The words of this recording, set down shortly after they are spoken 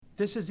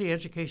This is the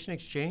Education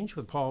Exchange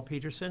with Paul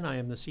Peterson. I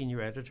am the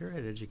senior editor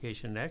at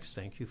Education Next.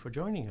 Thank you for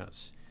joining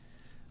us.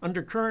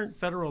 Under current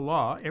federal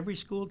law, every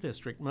school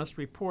district must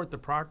report the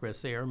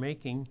progress they are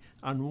making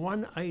on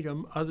one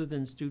item other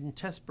than student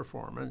test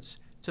performance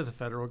to the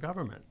federal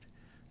government.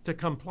 To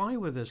comply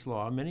with this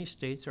law, many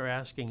states are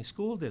asking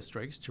school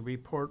districts to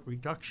report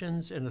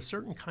reductions in a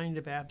certain kind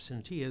of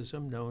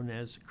absenteeism known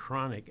as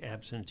chronic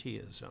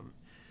absenteeism.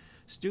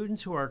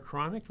 Students who are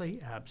chronically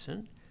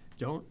absent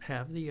don't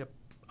have the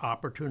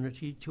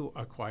opportunity to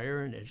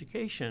acquire an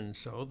education.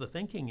 So the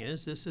thinking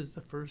is this is the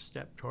first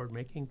step toward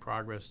making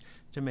progress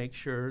to make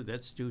sure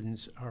that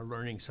students are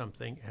learning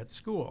something at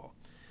school.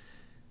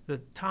 The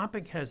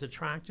topic has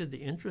attracted the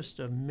interest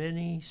of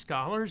many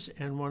scholars,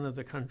 and one of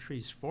the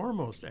country's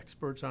foremost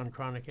experts on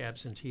chronic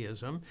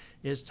absenteeism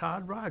is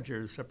Todd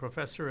Rogers, a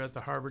professor at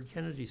the Harvard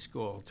Kennedy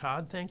School.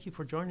 Todd, thank you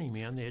for joining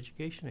me on the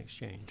Education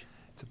Exchange.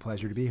 It's a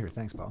pleasure to be here.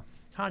 Thanks, Paul.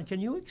 Todd,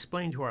 can you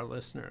explain to our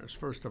listeners,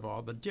 first of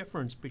all, the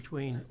difference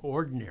between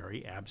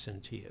ordinary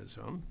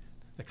absenteeism,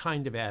 the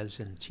kind of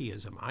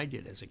absenteeism I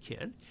did as a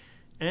kid,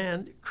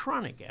 and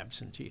chronic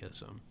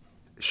absenteeism?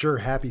 Sure,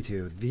 happy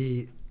to.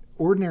 The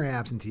ordinary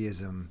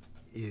absenteeism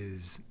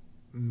is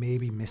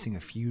maybe missing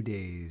a few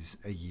days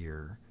a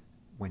year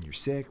when you're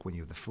sick, when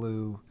you have the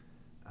flu,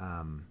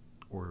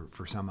 or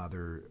for some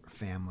other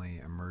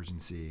family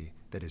emergency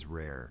that is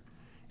rare.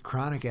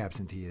 Chronic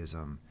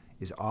absenteeism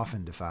is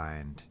often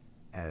defined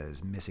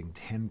as missing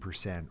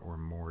 10% or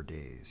more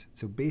days.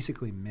 So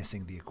basically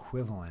missing the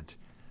equivalent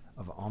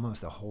of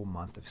almost a whole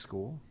month of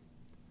school,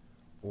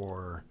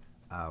 or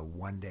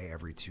one day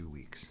every 2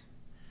 weeks.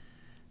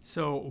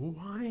 So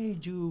why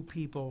do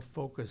people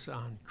focus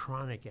on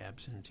chronic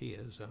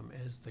absenteeism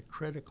as the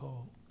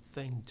critical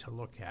thing to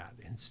look at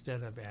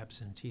instead of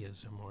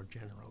absenteeism more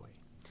generally?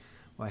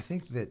 Well, I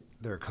think that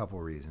there are a couple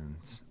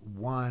reasons.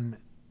 One,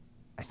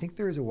 I think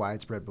there is a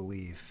widespread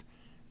belief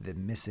that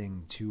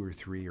missing 2 or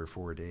 3 or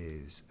 4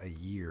 days a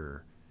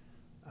year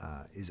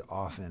is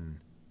often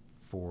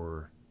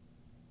for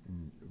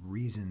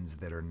reasons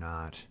that are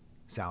not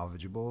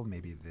salvageable.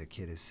 Maybe the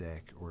kid is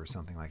sick or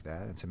something like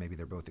that, and so maybe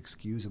they're both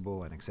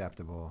excusable and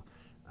acceptable,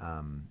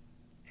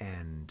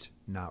 and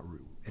not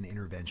an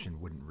intervention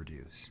wouldn't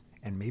reduce.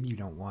 And maybe you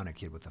don't want a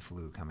kid with the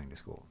flu coming to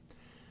school.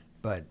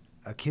 But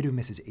a kid who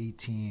misses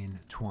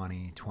 18,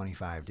 20,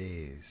 25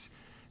 days,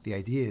 the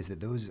idea is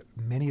that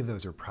many of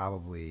those are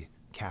probably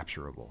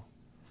capturable,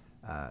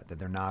 that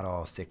they're not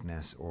all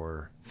sickness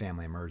or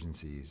family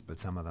emergencies, but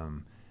some of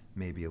them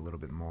may be a little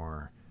bit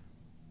more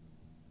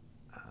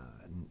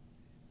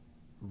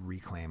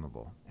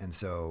reclaimable. And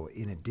so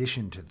in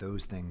addition to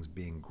those things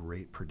being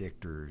great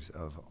predictors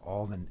of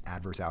all the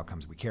adverse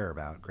outcomes we care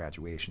about,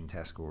 graduation,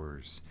 test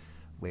scores,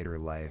 later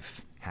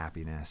life,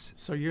 happiness.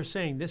 So you're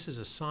saying this is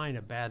a sign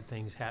of bad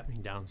things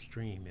happening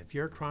downstream. If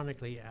you're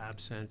chronically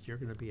absent, you're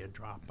going to be a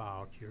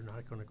dropout. You're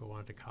not going to go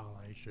on to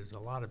college. There's a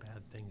lot of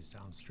bad things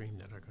downstream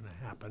that are going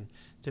to happen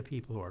to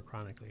people who are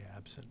chronically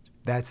absent.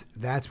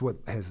 That's what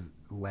has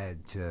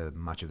led to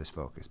much of this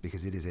focus,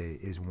 because it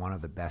is one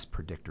of the best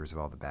predictors of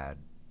all the bad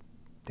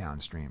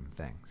downstream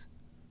things.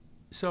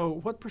 So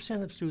what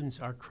percent of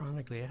students are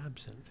chronically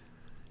absent?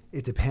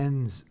 It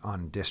depends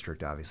on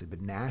district, obviously, but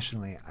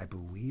nationally, I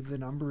believe the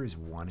number is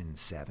 1 in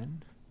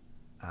 7.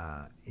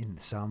 In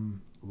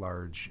some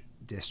large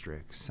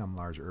districts, some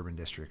large urban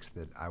districts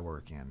that I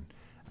work in,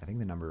 I think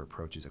the number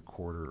approaches a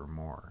quarter or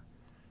more.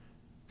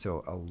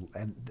 So,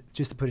 and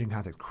just to put it in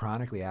context,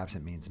 chronically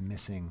absent means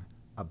missing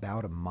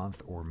about a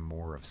month or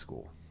more of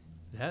school.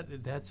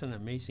 That's an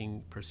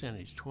amazing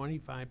percentage,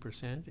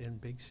 25% in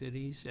big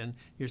cities, and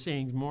you're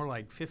saying more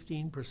like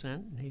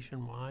 15%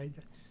 nationwide.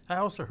 I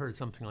also heard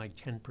something like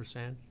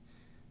 10%.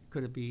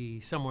 Could it be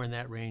somewhere in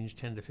that range,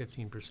 10 to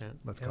 15%?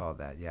 Let's call it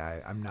that. Yeah,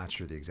 I'm not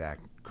sure the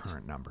exact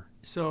current number,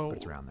 but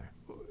it's around there.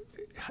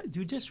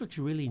 Do districts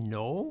really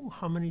know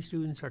how many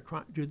students are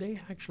do they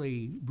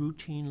actually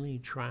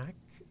routinely track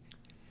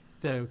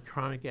the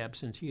chronic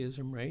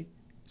absenteeism rate?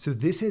 So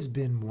this has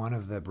been one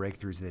of the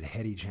breakthroughs that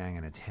Hetty Chang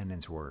and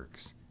Attendance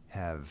Works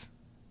have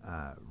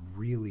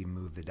really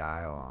moved the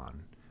dial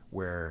on,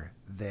 where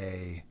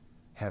they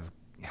have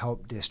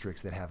helped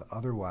districts that have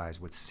otherwise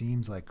what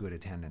seems like good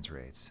attendance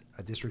rates.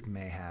 A district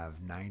may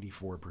have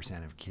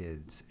 94% of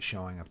kids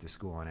showing up to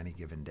school on any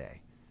given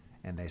day.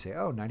 And they say,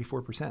 oh,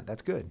 94%,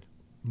 that's good.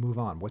 Move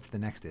on. What's the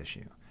next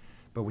issue?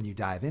 But when you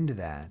dive into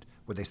that,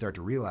 what they start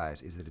to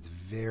realize is that it's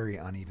very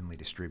unevenly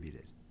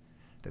distributed.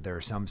 That there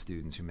are some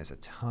students who miss a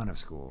ton of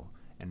school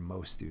and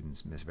most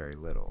students miss very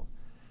little.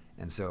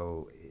 And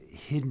so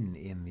hidden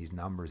in these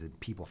numbers that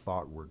people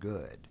thought were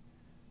good,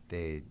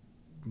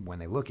 when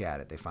they look at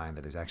it, they find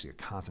that there's actually a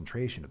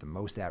concentration of the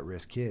most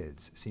at-risk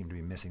kids seem to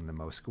be missing the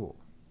most school.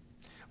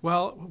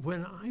 Well,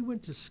 when I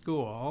went to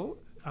school,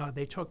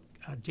 they took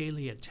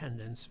daily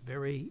attendance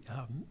very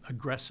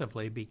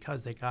aggressively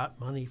because they got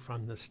money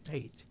from the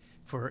state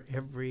for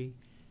every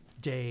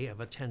day of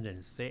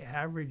attendance. The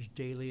average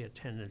daily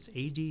attendance,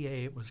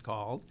 ADA it was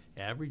called,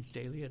 average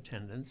daily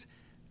attendance,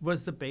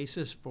 was the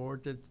basis for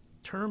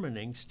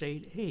determining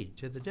state aid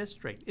to the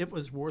district. It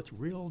was worth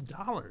real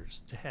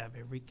dollars to have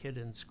every kid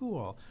in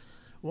school.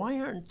 Why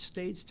aren't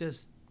states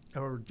just,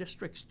 or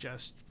districts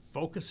just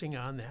focusing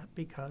on that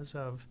because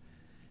of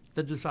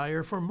the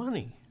desire for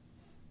money?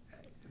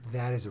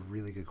 That is a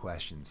really good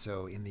question.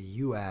 So in the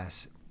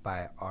U.S.,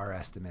 by our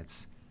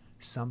estimates,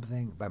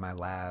 by my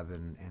lab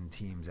and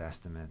team's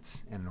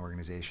estimates and an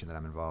organization that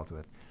I'm involved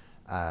with,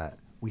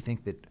 we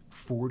think that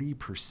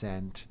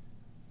 40%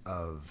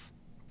 of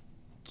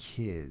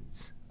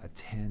kids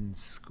in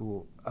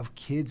school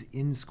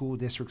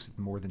districts with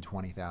more than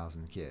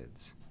 20,000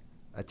 kids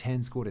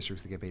attend school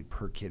districts that get paid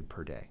per kid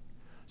per day.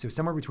 So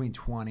somewhere between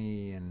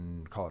 20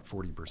 and call it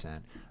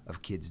 40%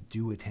 of kids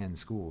do attend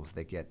schools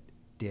that get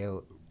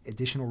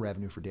additional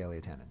revenue for daily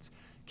attendance.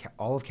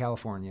 All of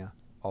California,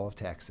 all of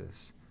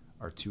Texas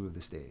are two of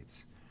the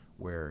states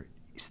where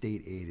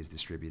state aid is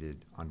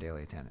distributed on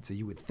daily attendance. So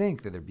you would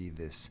think that there'd be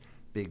this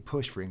big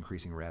push for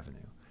increasing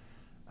revenue.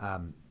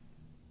 And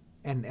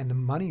the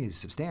money is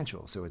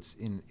substantial. So it's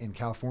in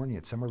California,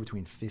 it's somewhere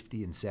between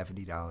 $50 and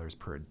 $70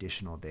 per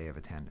additional day of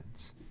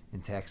attendance.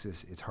 In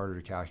Texas, it's harder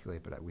to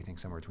calculate, but we think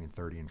somewhere between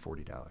 $30 and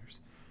 $40.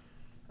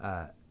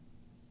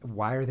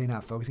 Why are they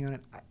not focusing on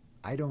it?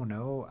 I don't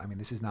know. I mean,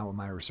 this is not what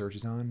my research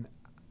is on,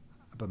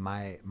 but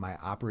my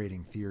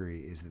operating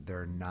theory is that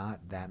there are not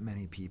that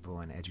many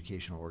people in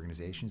educational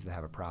organizations that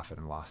have a profit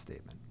and loss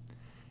statement.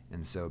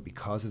 And so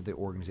because of the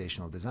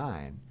organizational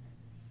design,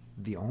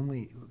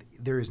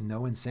 there is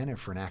no incentive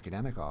for an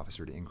academic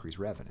officer to increase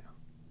revenue.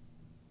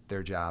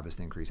 Their job is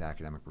to increase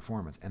academic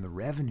performance, and the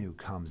revenue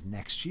comes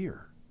next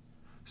year.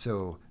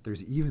 So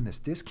there's even this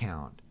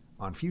discount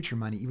on future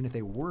money, even if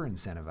they were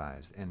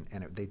incentivized and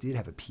they did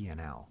have a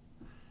P&L.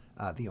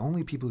 The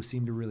only people who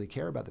seem to really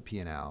care about the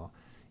P&L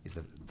is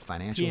the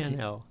financial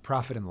P&L.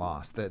 Profit and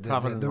loss. The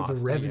Loss.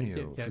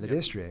 revenue for the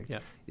district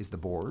is the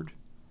board,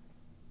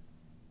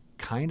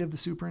 kind of the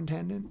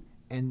superintendent,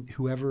 and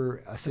whoever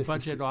assists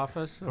the budget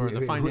office or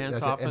the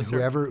finance officer. And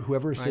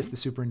whoever assists the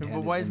superintendent.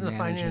 But why doesn't the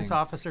managing. finance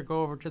officer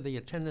go over to the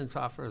attendance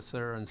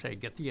officer and say,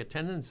 get the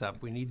attendance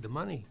up, we need the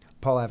money?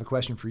 Paul, I have a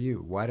question for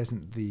you. Why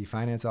doesn't the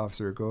finance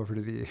officer go over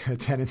to the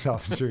attendance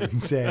officer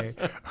and say,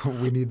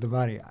 we need the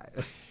money?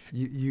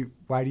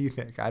 Why do you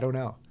think? I don't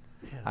know.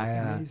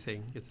 Yeah,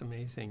 amazing. It's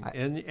amazing.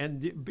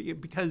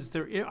 And because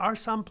there are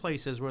some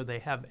places where they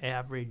have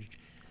averaged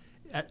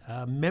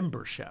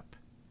membership.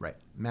 Right.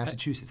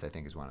 Massachusetts, I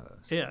think, is one of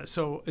those. Yeah,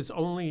 so it's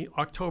only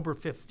October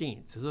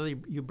 15th. So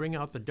you bring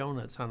out the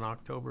donuts on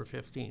October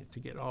 15th to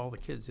get all the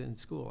kids in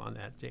school on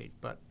that date.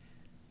 But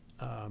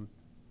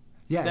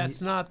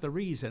that's not the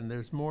reason.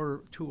 There's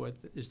more to it.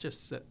 It's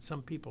just that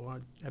some people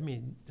aren't,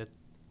 that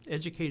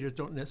educators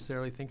don't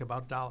necessarily think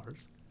about dollars.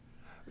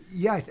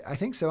 Yeah, I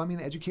think so. I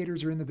mean,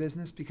 educators are in the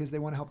business because they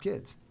want to help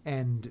kids.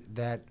 And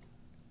that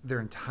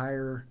their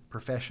entire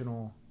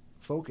professional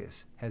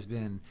focus has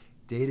been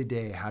day to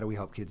day, how do we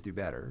help kids do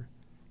better?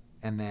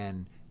 And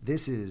then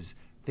this is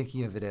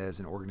thinking of it as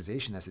an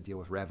organization that has to deal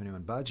with revenue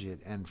and budget.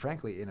 And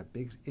frankly,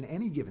 in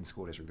any given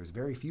school district, there's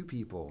very few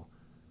people,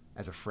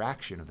 as a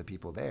fraction of the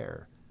people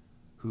there,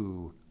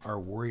 who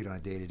are worried on a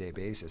day-to-day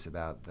basis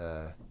about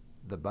the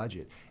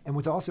budget. And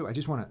what's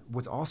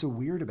also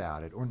weird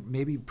about it, or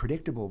maybe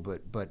predictable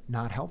but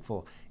not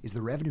helpful, is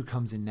the revenue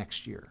comes in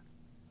next year.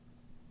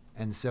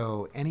 And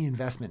so any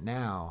investment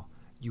now,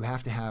 you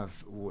have to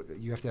have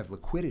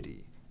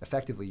liquidity.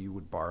 Effectively, you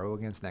would borrow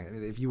against that.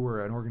 If you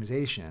were an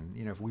organization,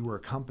 if we were a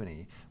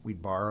company,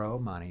 we'd borrow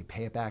money,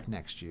 pay it back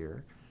next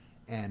year,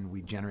 and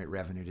we'd generate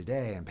revenue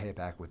today and pay it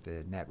back with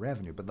the net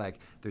revenue. But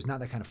there's not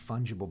that kind of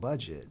fungible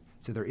budget,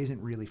 so there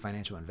isn't really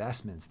financial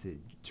investments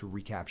to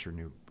recapture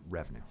new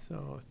revenue.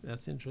 So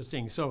that's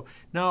interesting. So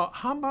now,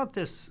 how about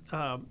this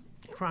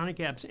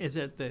chronic absence? Is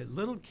it the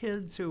little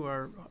kids who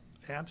are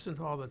absent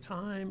all the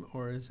time,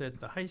 or is it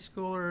the high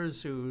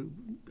schoolers who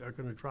are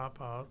going to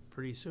drop out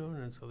pretty soon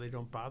and so they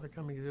don't bother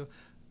coming to do?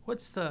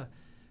 What's the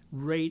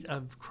rate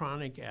of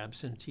chronic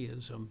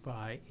absenteeism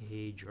by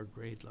age or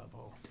grade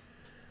level?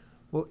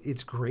 Well,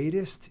 it's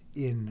greatest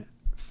in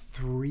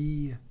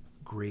 3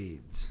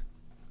 grades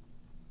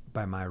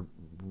by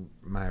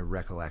my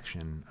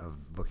recollection of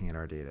looking at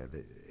our data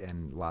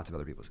and lots of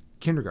other people's.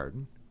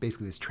 Kindergarten,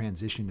 basically this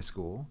transition to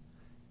school.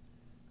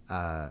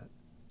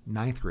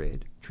 9th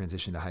grade,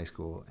 transition to high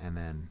school, and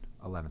then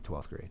 11th,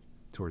 12th grade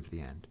towards the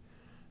end.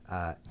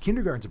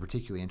 Kindergarten's a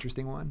particularly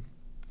interesting one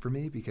for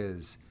me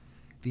because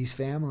these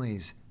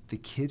families, the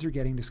kids are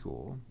getting to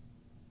school.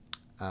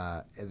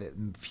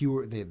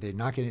 They're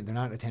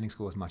not attending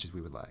school as much as we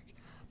would like.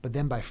 But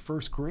then by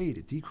 1st grade,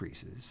 it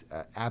decreases.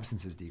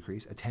 Absences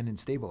decrease,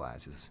 attendance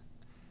stabilizes,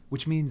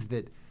 which means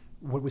that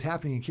what was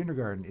happening in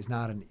kindergarten is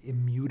not an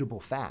immutable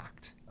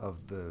fact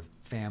of the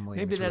family.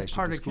 Maybe that's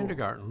part of school.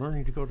 Kindergarten,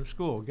 learning to go to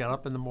school, get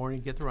up in the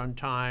morning, get there on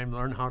time,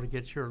 learn how to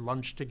get your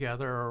lunch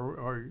together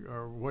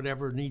or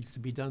whatever needs to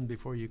be done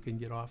before you can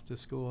get off to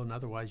school, and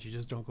otherwise you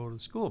just don't go to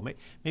school.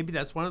 Maybe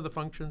that's one of the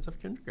functions of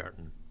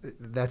kindergarten.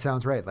 That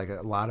sounds right, like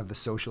a lot of the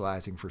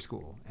socializing for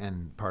school,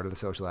 and part of the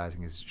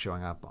socializing is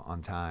showing up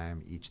on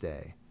time each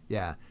day.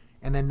 Yeah,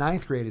 and then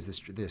 9th grade is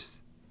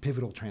this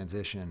pivotal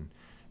transition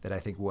that I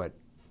think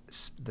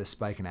the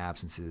spike in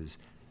absences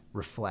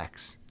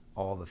reflects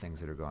all the things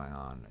that are going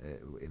on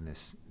in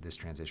this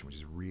transition, which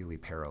is really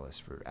perilous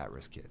for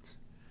at-risk kids.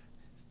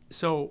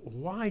 So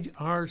why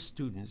are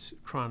students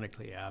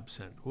chronically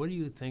absent? What do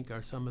you think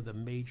are some of the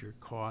major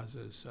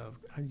causes of,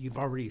 you've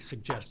already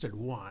suggested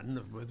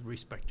one with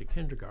respect to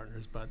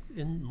kindergartners, but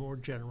more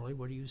generally,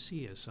 what do you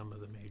see as some of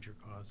the major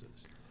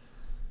causes?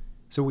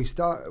 So we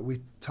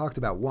talked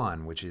about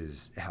one, which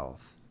is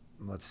health.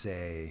 Let's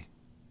say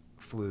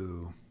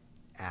flu,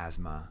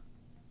 asthma,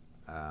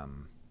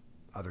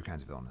 other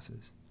kinds of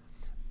illnesses.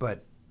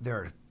 But there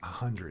are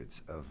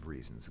hundreds of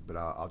reasons, but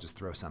I'll just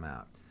throw some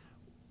out.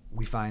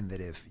 We find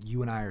that if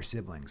you and I are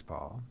siblings,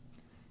 Paul,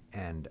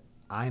 and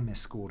I miss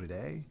school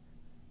today,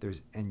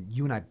 and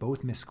you and I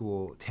both miss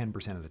school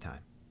 10% of the time.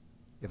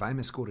 If I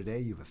miss school today,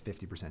 you have a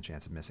 50%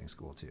 chance of missing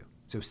school too.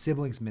 So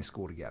siblings miss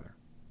school together.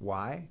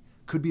 Why?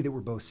 Could be that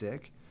we're both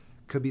sick.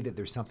 Could be that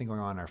there's something going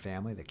on in our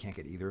family that can't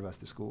get either of us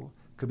to school.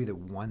 Could be that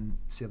one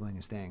sibling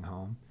is staying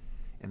home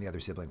and the other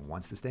sibling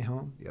wants to stay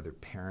home. The other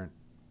parent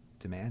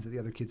demands that the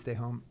other kid stay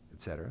home,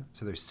 etc.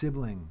 So there's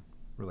sibling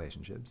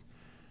relationships.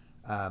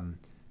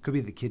 Could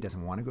be the kid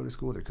doesn't want to go to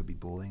school. There could be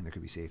bullying. There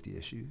could be safety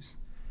issues.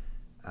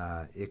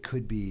 It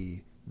could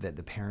be that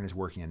the parent is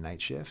working a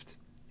night shift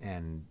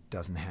and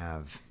doesn't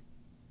have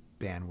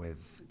bandwidth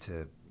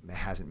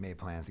hasn't made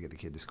plans to get the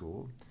kid to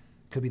school.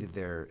 Could be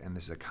that and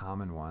this is a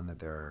common one, that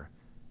there are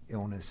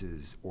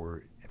illnesses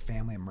or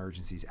family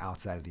emergencies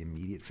outside of the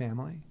immediate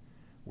family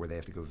where they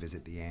have to go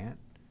visit the aunt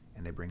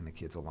and they bring the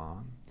kids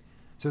along.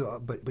 So,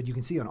 but you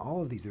can see on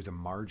all of these, there's a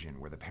margin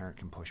where the parent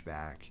can push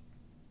back.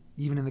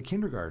 Even in the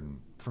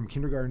kindergarten, from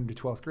kindergarten to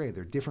 12th grade,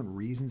 there are different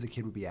reasons a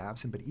kid would be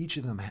absent, but each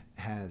of them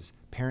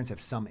parents have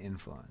some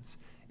influence,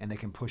 and they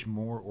can push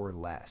more or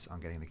less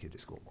on getting the kid to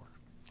school more.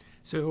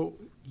 So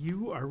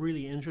you are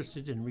really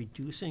interested in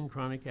reducing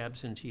chronic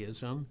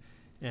absenteeism,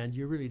 and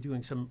you're really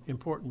doing some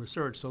important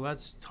research. So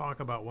let's talk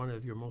about one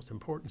of your most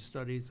important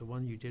studies, the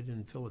one you did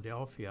in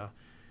Philadelphia.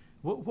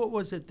 What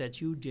was it that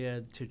you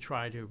did to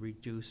try to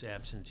reduce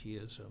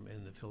absenteeism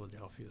in the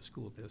Philadelphia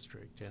school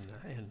district,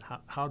 and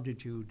how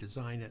did you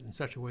design it in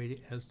such a way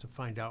as to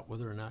find out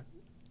whether or not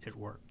it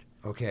worked?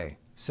 Okay,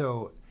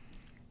 so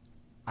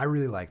I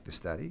really like the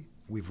study.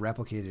 We've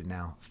replicated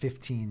now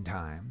 15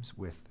 times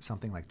with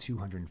something like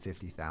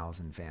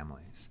 250,000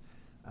 families.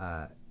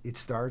 It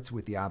starts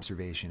with the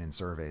observation in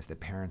surveys that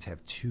parents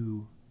have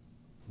two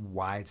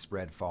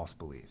widespread false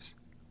beliefs.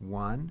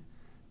 One,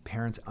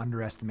 parents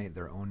underestimate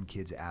their own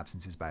kids'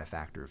 absences by a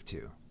factor of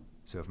 2.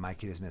 So if my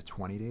kid has missed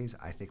 20 days,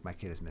 I think my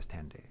kid has missed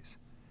 10 days.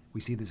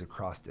 We see this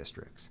across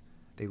districts.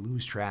 They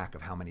lose track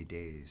of how many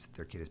days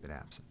their kid has been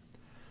absent.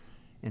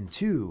 And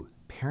 2,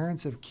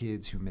 parents of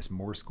kids who miss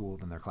more school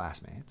than their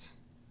classmates,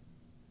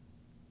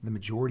 the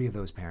majority of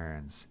those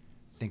parents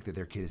think that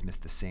their kid has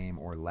missed the same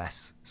or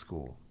less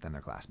school than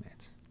their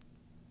classmates.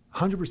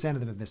 100% of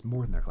them have missed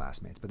more than their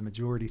classmates, but the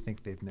majority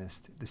think they've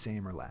missed the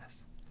same or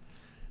less.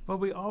 Well,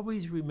 we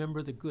always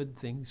remember the good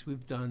things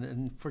we've done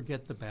and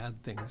forget the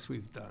bad things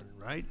we've done,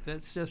 right?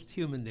 That's just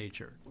human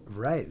nature.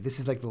 Right. This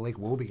is like the Lake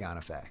Wobegon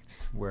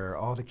effect, where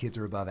all the kids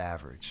are above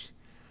average.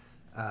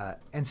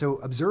 And so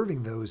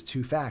observing those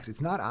two facts, it's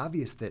not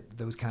obvious that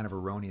those kind of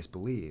erroneous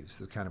beliefs,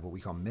 the kind of what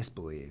we call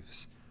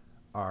misbeliefs,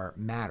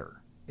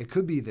 matter. It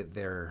could be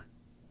that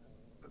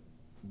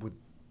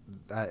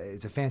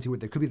it's a fancy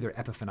word, it could be they're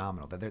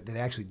epiphenomenal, that they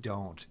actually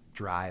don't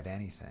drive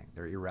anything.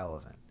 They're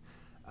irrelevant.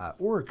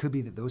 Or it could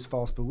be that those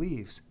false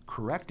beliefs,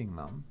 correcting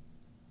them,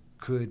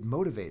 could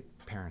motivate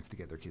parents to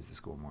get their kids to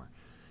school more.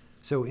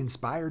 So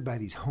inspired by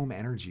these home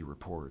energy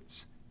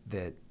reports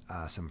that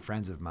some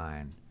friends of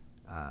mine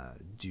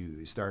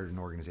started an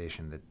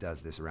organization that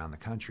does this around the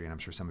country, and I'm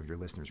sure some of your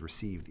listeners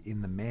received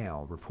in the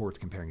mail reports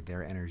comparing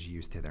their energy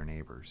use to their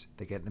neighbors.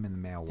 They get them in the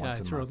mail once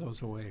a month. Yeah, I throw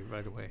those away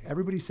right away.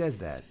 Everybody says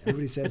that.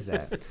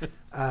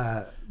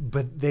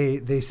 But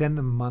they send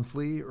them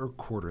monthly or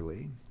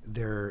quarterly.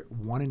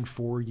 1 in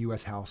 4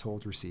 U.S.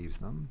 households receives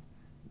them.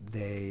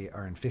 They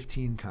are in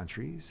 15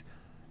 countries.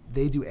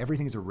 They do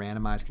everything as a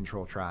randomized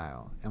control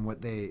trial. And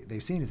what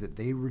they've seen is that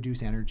they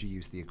reduce energy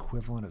use the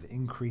equivalent of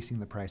increasing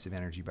the price of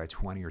energy by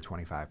 20 or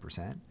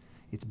 25%.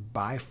 It's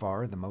by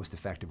far the most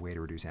effective way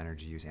to reduce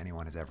energy use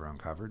anyone has ever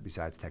uncovered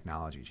besides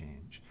technology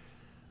change.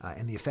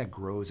 And the effect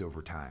grows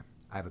over time.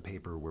 I have a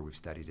paper where we've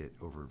studied it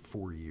over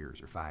 4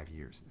 years or 5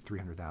 years,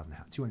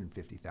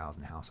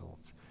 250,000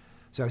 households.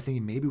 So I was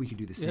thinking maybe we could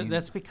do the same. Yeah,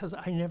 that's because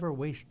I never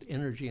waste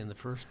energy in the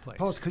first place.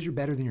 Paul, it's because you're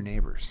better than your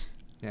neighbors.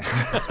 Yeah.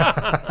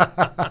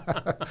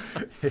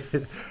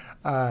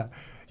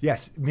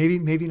 Yes, maybe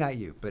not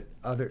you, but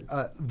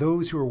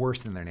those who are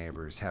worse than their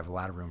neighbors have a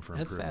lot of room for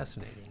improvement. That's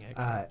fascinating.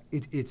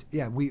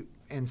 Actually.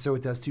 And so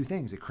it does two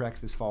things. It corrects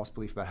this false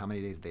belief about how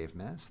many days they've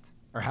missed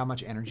or how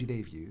much energy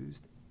they've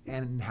used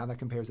and how that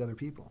compares to other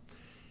people.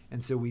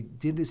 And so we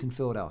did this in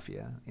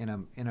Philadelphia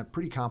in a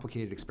pretty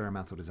complicated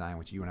experimental design,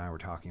 which you and I were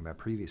talking about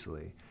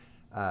previously.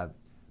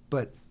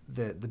 But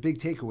the big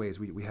takeaway is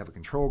we have a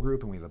control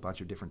group and we have a bunch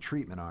of different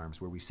treatment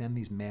arms where we send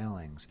these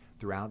mailings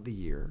throughout the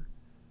year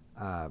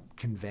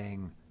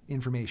conveying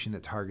information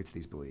that targets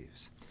these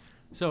beliefs.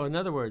 So in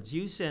other words,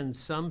 you send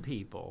some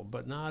people,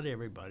 but not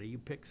everybody. You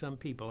pick some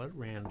people at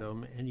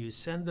random, and you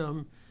send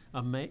them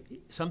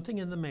something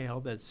in the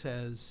mail that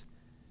says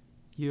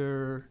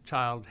your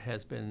child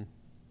has been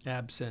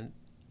absent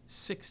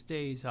 6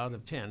 days out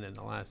of 10 in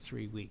the last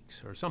 3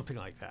 weeks, or something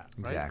like that,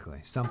 right? Exactly,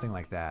 something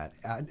like that.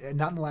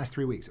 Not in the last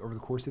 3 weeks. Over the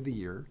course of the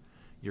year,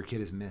 your kid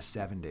has missed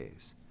 7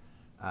 days.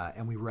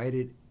 And we write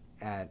it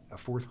at a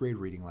 4th grade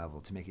reading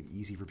level to make it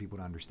easy for people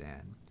to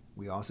understand.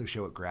 We also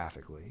show it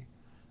graphically.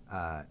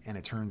 And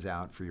it turns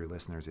out, for your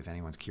listeners, if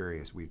anyone's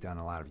curious, we've done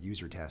a lot of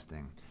user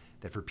testing,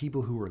 that for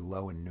people who are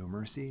low in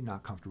numeracy,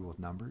 not comfortable with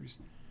numbers,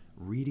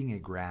 reading a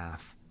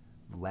graph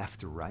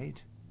left to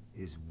right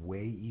is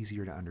way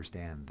easier to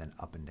understand than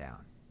up and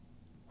down.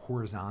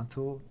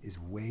 Horizontal is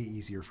way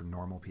easier for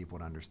normal people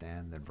to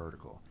understand than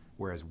vertical,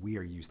 whereas we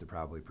are used to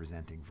probably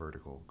presenting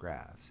vertical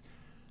graphs,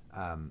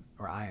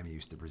 or I am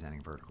used to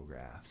presenting vertical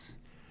graphs.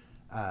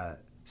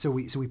 So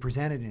we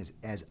present it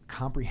as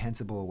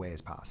comprehensible a way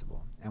as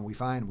possible, and we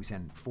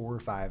send 4 or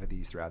 5 of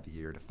these throughout the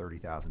year to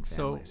 30,000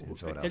 families in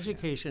Philadelphia.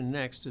 Education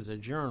Next is a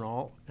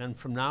journal, and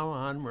from now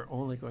on, we're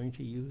only going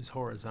to use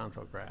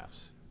horizontal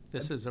graphs.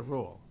 This is a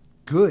rule.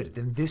 Good.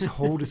 Then this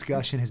whole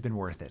discussion has been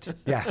worth it.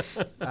 Yes.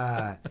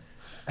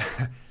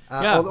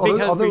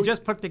 Because we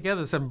just put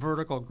together some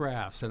vertical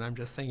graphs, and I'm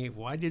just thinking,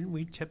 why didn't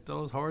we tip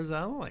those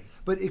horizontally?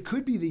 But it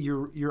could be that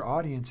your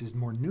audience is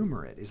more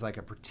numerate, is like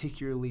a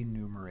particularly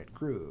numerate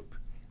group.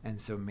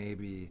 And so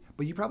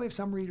but you probably have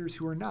some readers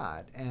who are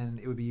not, and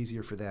it would be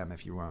easier for them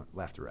if you went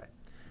left to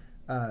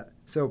right.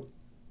 So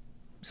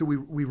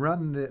we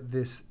run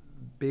this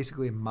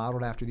basically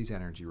modeled after these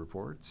energy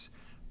reports.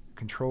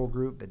 Control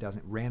group that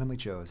doesn't, randomly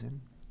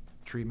chosen.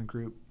 Treatment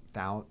group,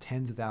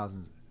 tens of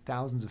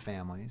thousands of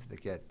families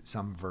that get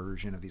some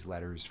version of these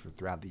letters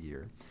throughout the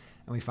year.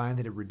 And we find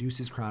that it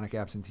reduces chronic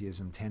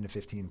absenteeism 10 to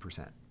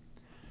 15%.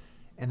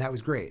 And that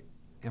was great.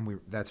 And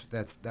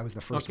that was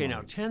the first one. Okay,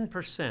 now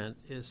 10%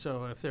 is,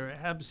 so if they're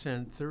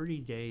absent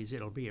 30 days,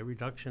 it'll be a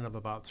reduction of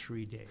about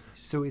 3 days.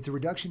 So it's a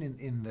reduction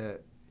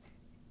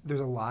there's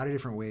a lot of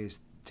different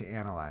ways to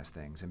analyze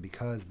things. And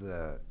because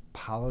the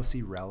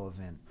policy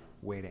relevant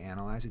way to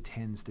analyze it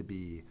tends to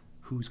be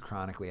who's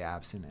chronically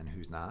absent and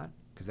who's not,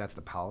 because that's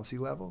the policy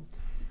level.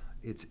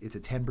 It's a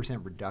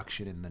 10%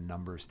 reduction in the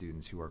number of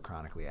students who are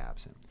chronically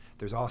absent.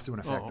 There's also an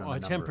effect on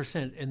the number.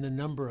 10% in the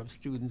number of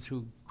students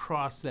who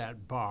cross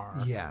that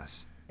bar.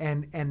 Yes.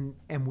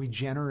 And we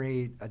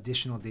generate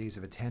additional days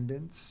of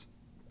attendance,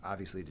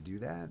 obviously, to do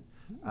that.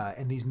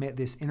 And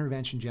this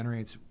intervention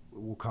generates,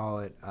 we'll call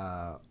it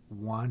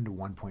 1 to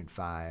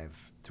 1.5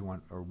 to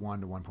 1 or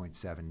 1 to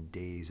 1.7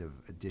 days of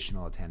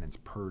additional attendance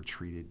per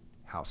treated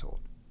household.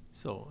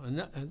 So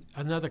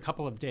another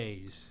couple of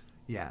days.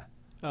 Yeah.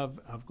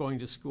 Of going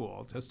to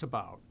school, just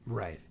about.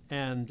 Right.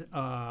 And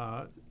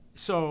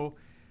so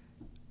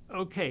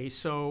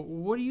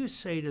what do you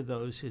say to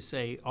those who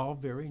say, all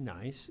very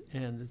nice,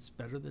 and it's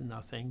better than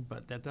nothing,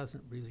 but that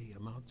doesn't really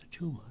amount to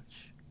too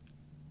much?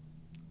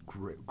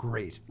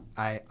 Great.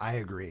 I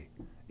agree.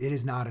 It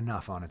is not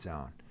enough on its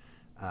own.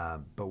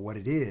 But what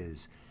it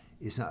is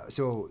not.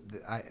 So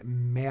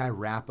may I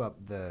wrap up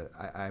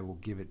I will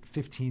give it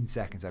 15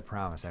 seconds, I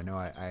promise. I know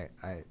I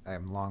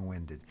am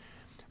long-winded.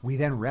 We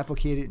then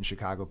replicate it in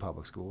Chicago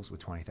public schools with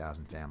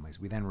 20,000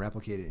 families. We then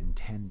replicate it in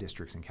 10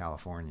 districts in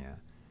California.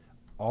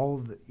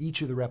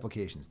 Each of the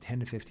replications,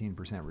 10 to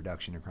 15%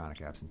 reduction in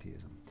chronic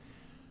absenteeism.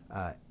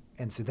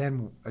 And so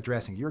then,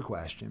 addressing your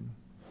question,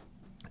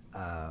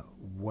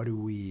 what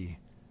do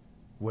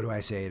I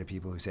say to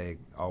people who say,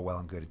 oh, well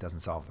and good, it doesn't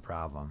solve the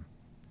problem?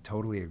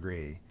 Totally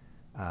agree.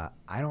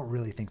 I don't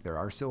really think there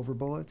are silver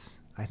bullets.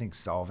 I think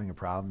solving a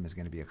problem is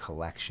going to be a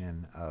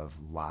collection of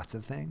lots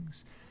of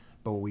things.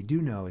 But what we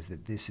do know is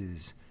that this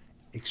is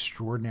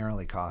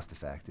extraordinarily cost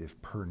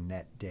effective per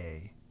net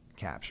day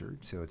captured.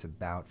 So it's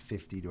about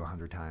 50 to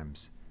 100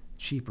 times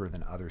cheaper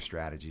than other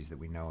strategies that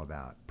we know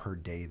about per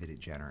day that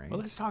it generates. Well,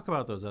 let's talk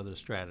about those other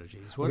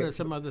strategies. What are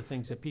some other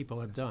things that people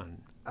have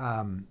done?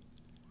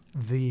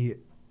 The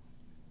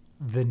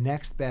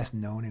next best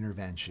known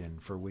intervention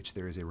for which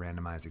there is a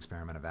randomized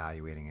experiment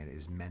evaluating it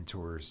is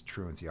mentors,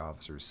 truancy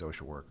officers,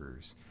 social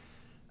workers.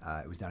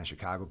 It was done in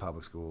Chicago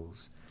public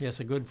schools. Yes,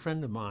 a good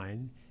friend of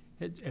mine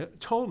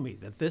told me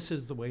that this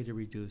is the way to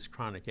reduce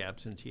chronic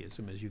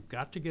absenteeism, is you've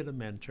got to get a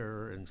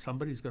mentor and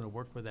somebody's going to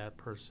work with that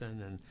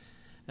person.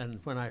 And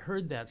when I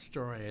heard that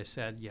story, I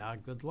said, yeah,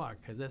 good luck.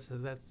 That's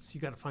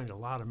you got to find a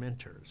lot of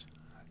mentors.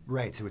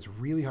 Right, so it's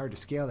really hard to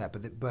scale that,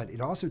 but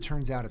it also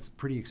turns out it's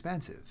pretty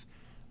expensive.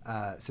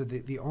 So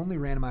the only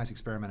randomized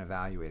experiment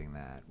evaluating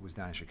that was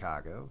done in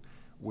Chicago,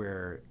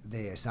 where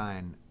they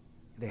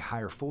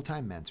hire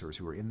full-time mentors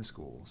who are in the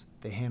schools.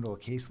 They handle a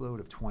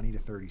caseload of 20 to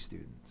 30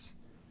 students.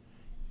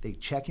 They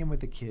check in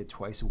with the kid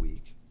twice a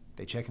week.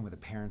 They check in with the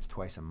parents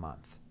twice a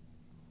month.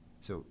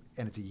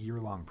 And it's a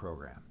year-long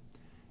program.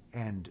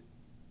 And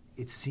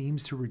it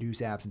seems to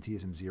reduce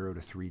absenteeism 0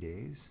 to 3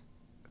 days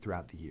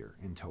throughout the year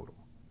in total.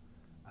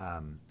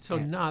 So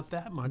not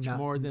that much not-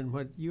 more than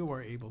what you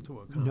were able to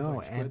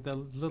accomplish with the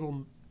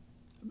little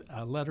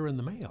letter in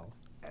the mail.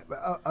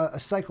 A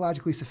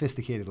psychologically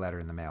sophisticated letter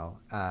in the mail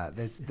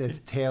that's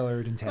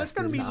tailored and Well, it's tested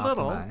going to and be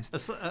little.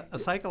 optimized. A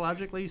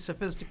psychologically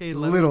sophisticated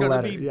letter Little is going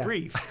letter, to be yeah.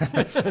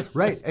 brief.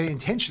 Right, and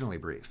intentionally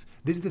brief.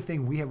 This is the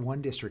thing. We have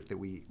one district that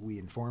we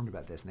informed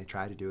about this, and they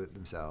tried to do it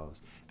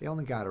themselves. They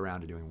only got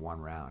around to doing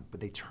one round, but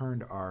they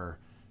turned our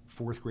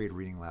fourth grade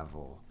reading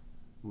level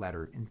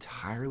letter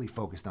entirely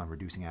focused on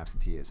reducing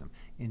absenteeism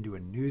into a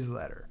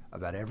newsletter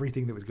about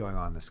everything that was going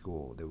on in the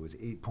school that was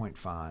 8-point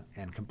font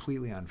and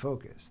completely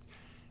unfocused,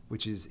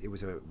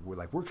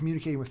 we're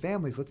communicating with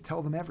families, let's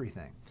tell them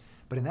everything.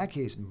 But in that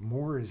case,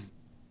 more is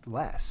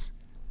less,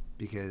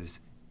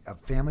 because a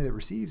family that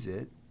receives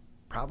it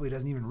probably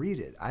doesn't even read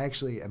it. I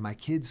actually, at my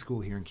kids' school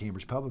here in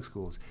Cambridge Public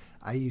Schools,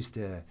 I used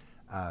to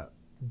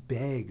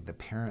beg the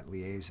parent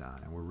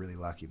liaison, and we're really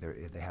lucky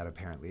they had a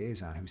parent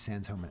liaison who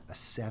sends home a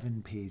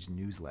 7-page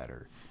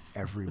newsletter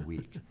every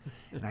week.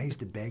 And I used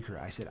to beg her.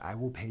 I said, I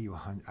will pay you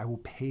I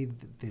will pay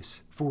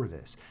this for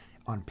this.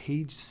 On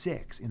page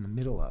 6, in the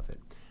middle of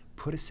it,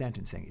 put a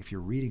sentence saying, if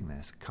you're reading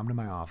this, come to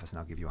my office and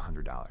I'll give you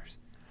 $100.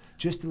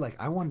 Just to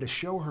I wanted to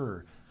show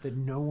her that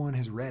no one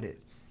has read it,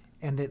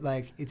 and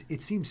that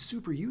it seems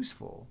super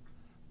useful.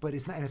 But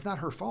it's not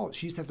her fault.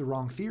 She just has the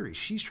wrong theory.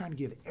 She's trying to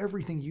give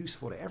everything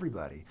useful to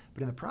everybody,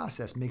 but in the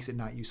process makes it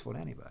not useful to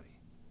anybody.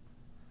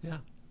 Yeah.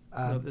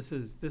 No, this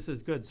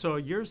is good. So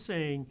you're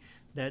saying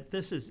that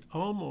this is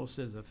almost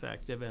as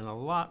effective and a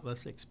lot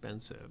less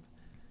expensive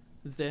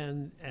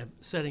than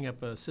setting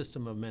up a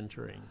system of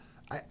mentoring.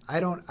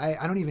 I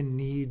don't even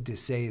need to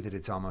say that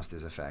it's almost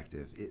as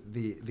effective.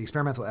 The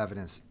experimental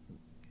evidence,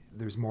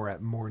 there's more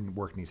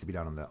work needs to be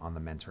done on the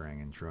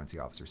mentoring and truancy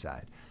officer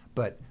side.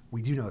 But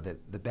we do know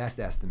that the best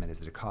estimate is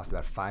that it costs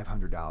about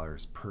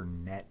 $500 per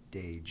net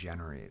day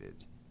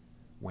generated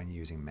when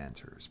using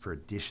mentors, per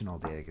additional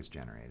day that gets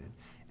generated.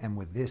 And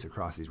with this,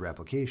 across these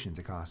replications,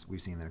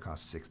 we've seen that it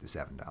costs $6 to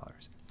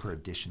 $7 per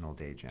additional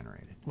day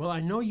generated. Well,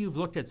 I know you've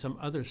looked at some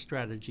other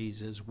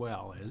strategies as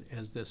well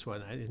as this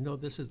one. I know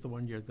this is the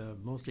one you're the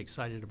most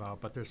excited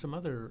about, but there's some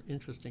other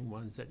interesting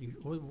ones that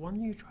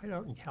one you tried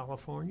out in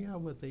California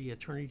with the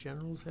Attorney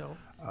General's help.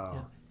 Oh,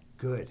 yeah.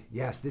 Good.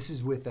 Yes, this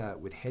is with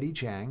Hedy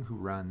Chang, who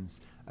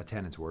runs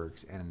Attendance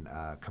Works, and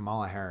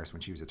Kamala Harris,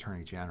 when she was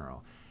Attorney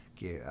General,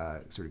 gave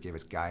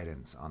us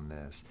guidance on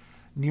this.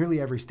 Nearly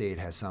every state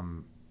has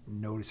some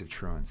notice of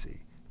truancy.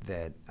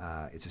 That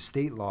it's a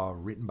state law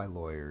written by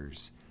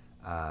lawyers,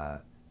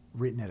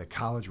 written at a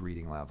college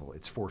reading level.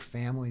 It's for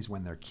families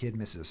when their kid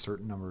misses a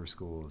certain number of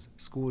schools.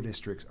 School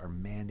districts are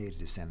mandated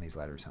to send these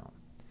letters home.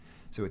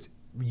 So it's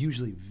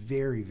usually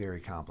very, very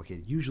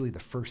complicated. Usually the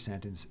first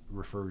sentence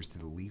refers to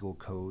the legal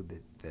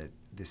code that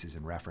this is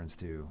in reference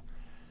to.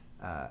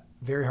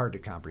 Very hard to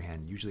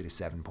comprehend, usually to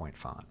 7-point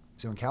font.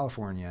 So in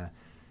California,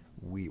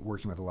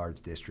 working with a large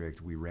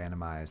district, we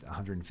randomized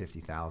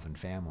 150,000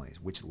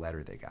 families which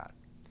letter they got.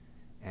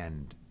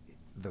 And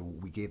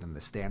we gave them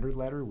the standard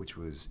letter, which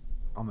was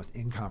almost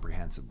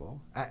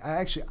incomprehensible.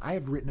 I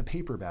have written a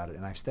paper about it,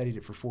 and I've studied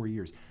it for 4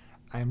 years.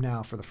 I am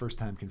now, for the first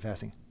time,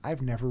 confessing,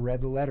 I've never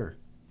read the letter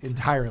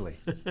entirely.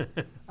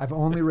 I've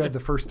only read the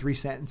first 3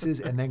 sentences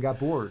and then got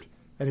bored,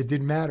 and it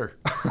didn't matter.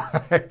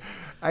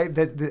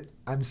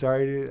 I'm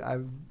sorry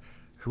to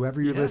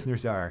whoever your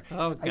listeners are.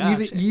 Oh,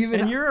 gosh.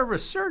 And you're a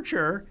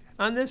researcher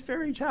on this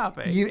very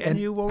topic, and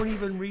you won't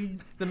even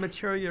read the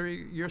material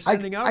you're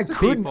sending out to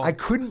people. I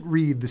couldn't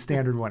read the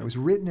standard one. It was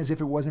written as if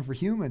it wasn't for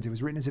humans. It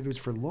was written as if it was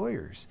for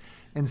lawyers.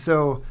 And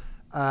so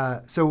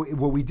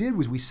what we did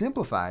was we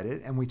simplified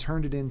it, and we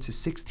turned it into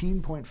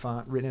 16-point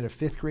font written at a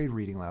 5th grade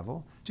reading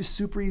level, just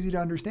super easy to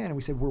understand. And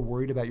we said, we're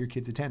worried about your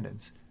kid's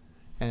attendance,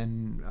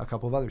 and a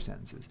couple of other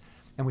sentences.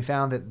 And we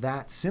found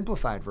that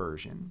simplified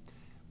version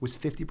was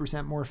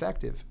 50% more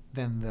effective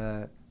than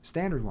the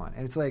standard one.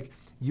 And it's like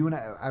you and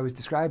I was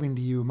describing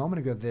to you a moment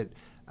ago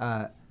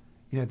that,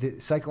 the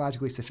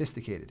psychologically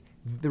sophisticated.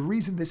 The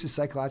reason this is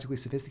psychologically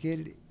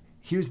sophisticated,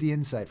 here's the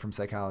insight from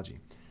psychology.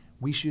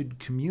 We should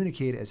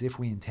communicate as if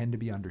we intend to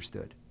be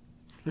understood.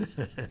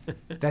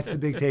 That's the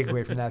big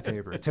takeaway from that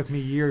paper. It took me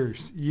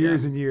years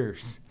and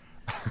years.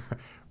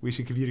 We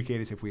should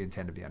communicate as if we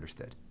intend to be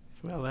understood.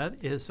 Well, that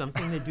is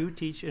something they do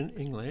teach in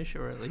English,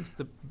 or at least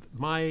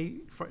my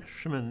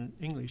freshman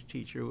English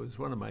teacher was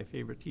one of my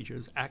favorite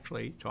teachers,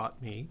 actually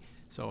taught me.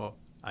 So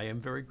I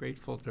am very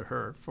grateful to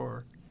her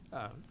for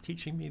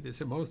teaching me this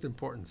most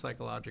important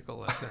psychological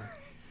lesson.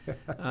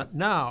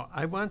 Now,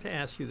 I want to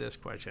ask you this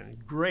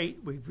question. Great,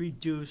 we've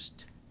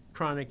reduced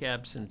chronic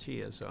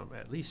absenteeism,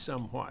 at least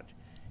somewhat.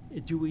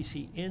 Do we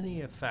see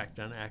any effect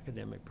on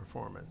academic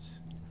performance?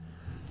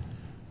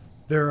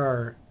 There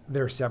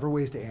are several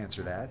ways to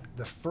answer that.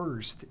 The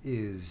first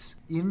is,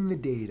 in the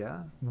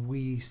data,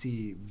 we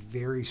see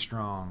very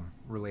strong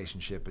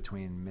relationship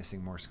between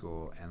missing more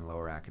school and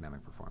lower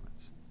academic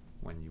performance.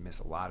 When you miss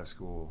a lot of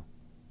school,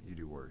 you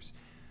do worse.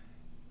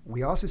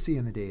 We also see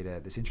in the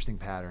data this interesting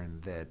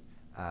pattern that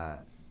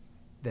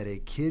a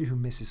kid who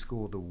misses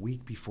school the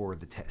week before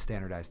the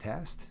standardized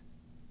test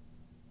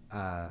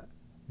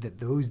that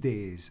those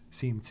days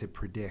seem to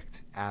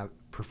predict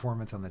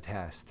performance on the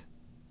test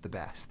the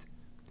best,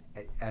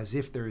 as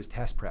if there is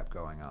test prep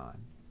going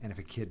on. And if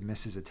a kid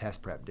misses a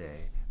test prep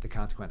day, the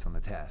consequence on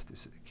the test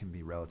can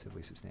be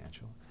relatively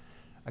substantial.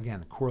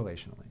 Again,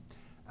 correlationally.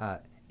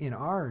 In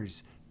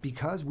ours,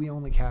 because we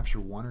only capture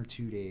 1 or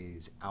 2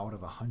 days out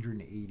of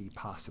 180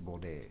 possible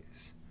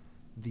days,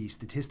 the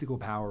statistical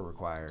power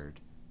required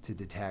to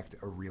detect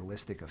a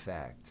realistic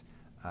effect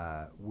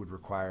would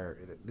require,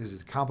 this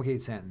is a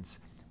complicated sentence,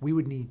 we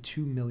would need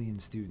 2 million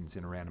students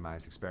in a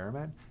randomized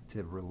experiment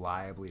to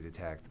reliably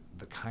detect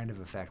the kind of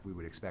effect we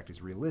would expect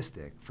is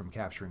realistic from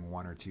capturing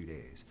 1 or 2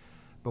 days.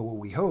 But what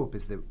we hope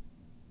is that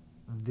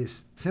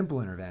this simple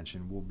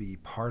intervention will be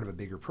part of a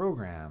bigger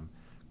program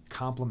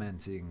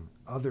complementing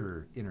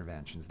other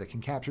interventions that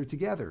can capture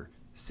together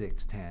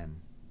 6,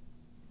 10,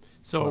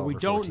 So we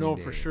don't know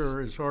days. for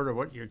sure is sort of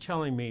what you're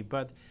telling me,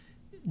 but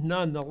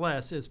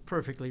nonetheless, it's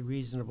perfectly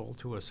reasonable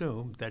to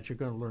assume that you're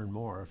going to learn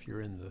more if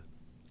you're in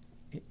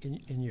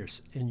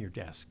your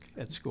desk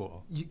at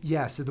school.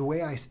 Yeah, so the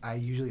way I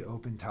usually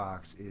open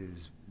talks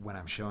is when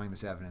I'm showing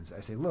this evidence, I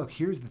say, look,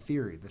 here's the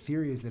theory. The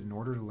theory is that in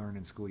order to learn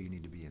in school, you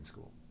need to be in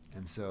school.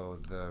 And so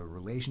the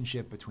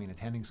relationship between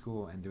attending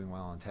school and doing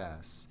well on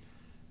tests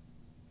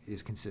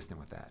is consistent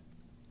with that.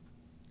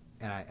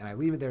 And I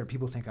leave it there.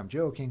 People think I'm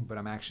joking, but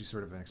I'm actually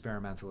sort of an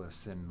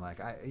experimentalist, and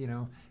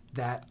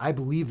that I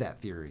believe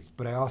that theory.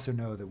 But I also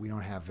know that we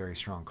don't have very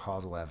strong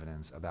causal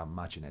evidence about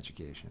much in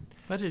education.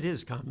 But it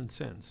is common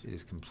sense. It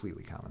is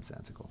completely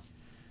commonsensical.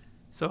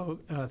 So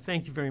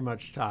thank you very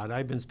much, Todd.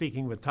 I've been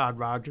speaking with Todd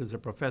Rogers, a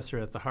professor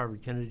at the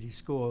Harvard Kennedy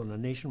School and a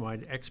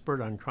nationwide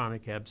expert on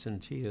chronic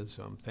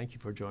absenteeism. Thank you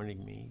for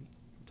joining me,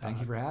 Todd. Thank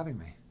you for having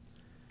me.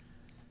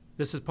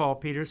 This is Paul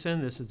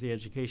Peterson. This is the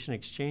Education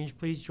Exchange.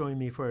 Please join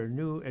me for a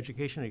new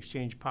Education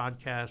Exchange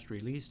podcast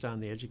released on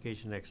the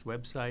Education Next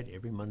website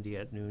every Monday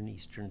at noon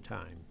Eastern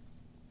Time.